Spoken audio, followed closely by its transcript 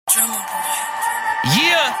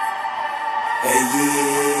Yeah. Hey,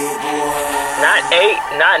 yeah, boy. Not 8,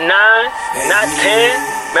 not 9, not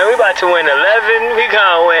 10. Man, we about to win 11. We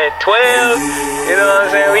gonna win 12. You know what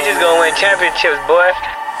I'm saying? We just gonna win championships, boy.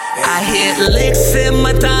 I hit licks in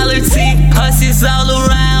mythology, hussies all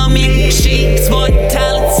around me. She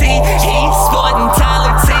sportality, he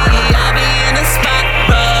sportality. I be in the spot,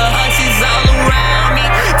 but hussies all around me.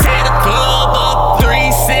 Tear the club up,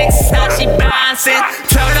 3-6, how she bouncing.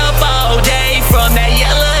 Turn up all day from that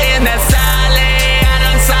yellow and that silent. I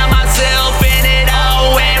done saw myself in it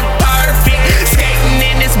all went perfect. Skating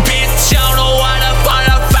in this bitch on the water for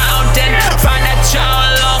the fountain. Find that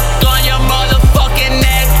y'all look on your motherfucking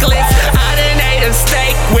necklace. I done ate a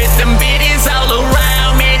steak with them bitties all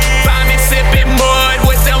around me. Find me sipping mud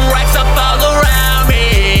with them racks up all around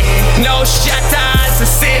me. No shot ties, the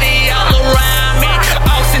city all around me.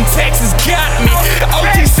 Austin, Texas got me.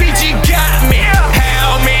 OTCG got me.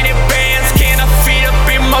 How many bands can I fit up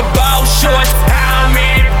in my ball shorts? How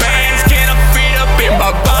many bands can I fit up in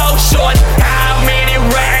my ball shorts? How many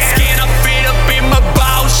racks can I fit up in my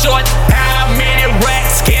ball shorts? How many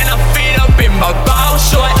racks can I fit up in my ball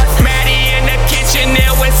shorts? Maddie in the kitchen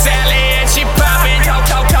there with Sally and she poppin',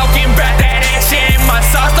 talking about that action. My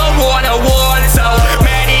sauce don't want a water, so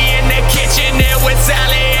Maddie in the kitchen there with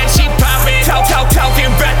Sally and she poppin',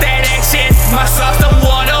 talking about that action. My sauce don't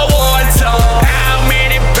want a water, so how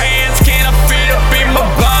many bands can I fit up in my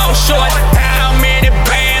ball shorts? How many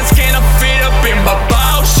bands can I fit up in my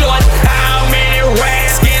ball shorts? How many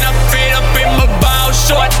racks can I fit up in my ball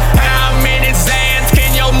shorts? How many Zans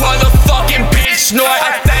can your motherfucking bitch snort?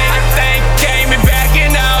 I think came me back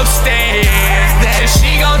in Austin, that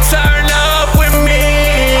she gon' turn up with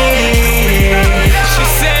me. She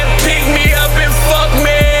said pick me up and fuck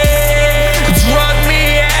me, drug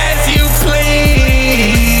me as you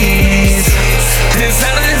please.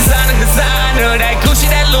 Designer, that Gucci,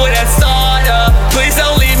 that Louis, that starter. Please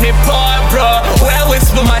don't leave me poor, bro. When I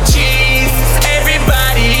whisper my cheese,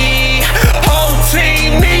 everybody, whole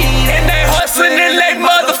team me, and they hustling in they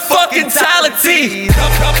motherfucking tality.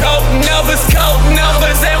 Coke numbers,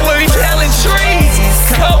 and we selling trees.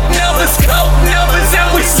 Coke numbers, and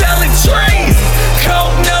we selling trees.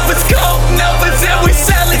 Coke numbers, and we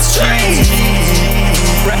selling trees.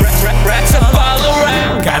 Racks up all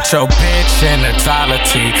around. Got your bitch in the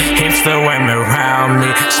toiletry, hipster women around me,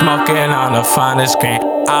 smoking on the finest green.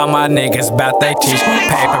 All my niggas bout they teach.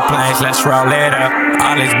 Paper planes, let's roll it up.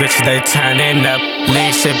 All these bitches, they turning up.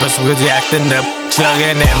 Lean shippers was acting up.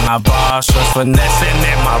 Jugging in my ball shorts, finessing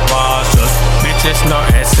in my ball shorts. Bitches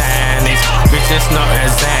snorting Zannies, bitches snorting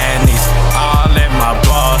Zannies. All in my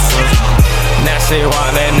ball shorts. Now she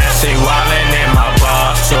wildin' in my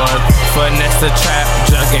ball shorts. Finesse the trap,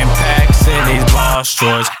 jugging packs in these ball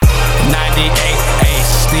shorts. 98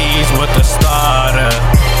 Steez with the starter.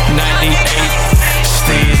 98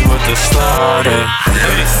 Steez with the starter.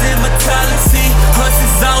 Lyrics in mythology,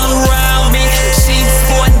 hussies all around me. She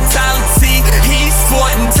sportality, he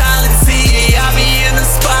sportality. I be in the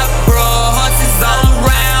spot, bro. Hussies all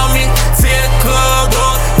around me. Tear the club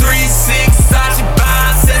up, 3-6, how she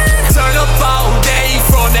bouncing. Turn up all day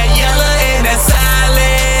from that yellow and that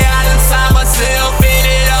silent. I done saw myself in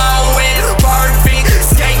it all went perfect.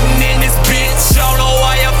 Skating in this bitch on the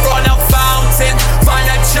wire from the fountain. Find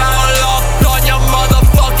that y'all lock on your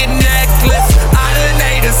motherfucking necklace. I done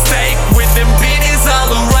ate a steak with them bitties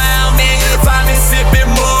all around me. Find me sipping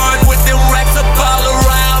mud with them racks up all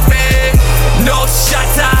around me. No shot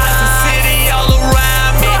ties, the city all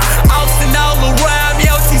around me. Austin all around me.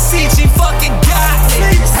 OTCG fucking got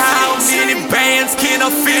me. How many bands can I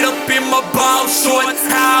fit up in my ball shorts?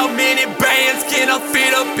 How many bands can I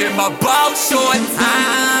fit up in my ball shorts?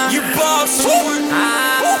 You ball short,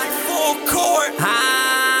 full court.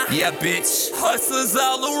 Yeah, bitch. Hustlers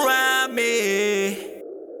all around me.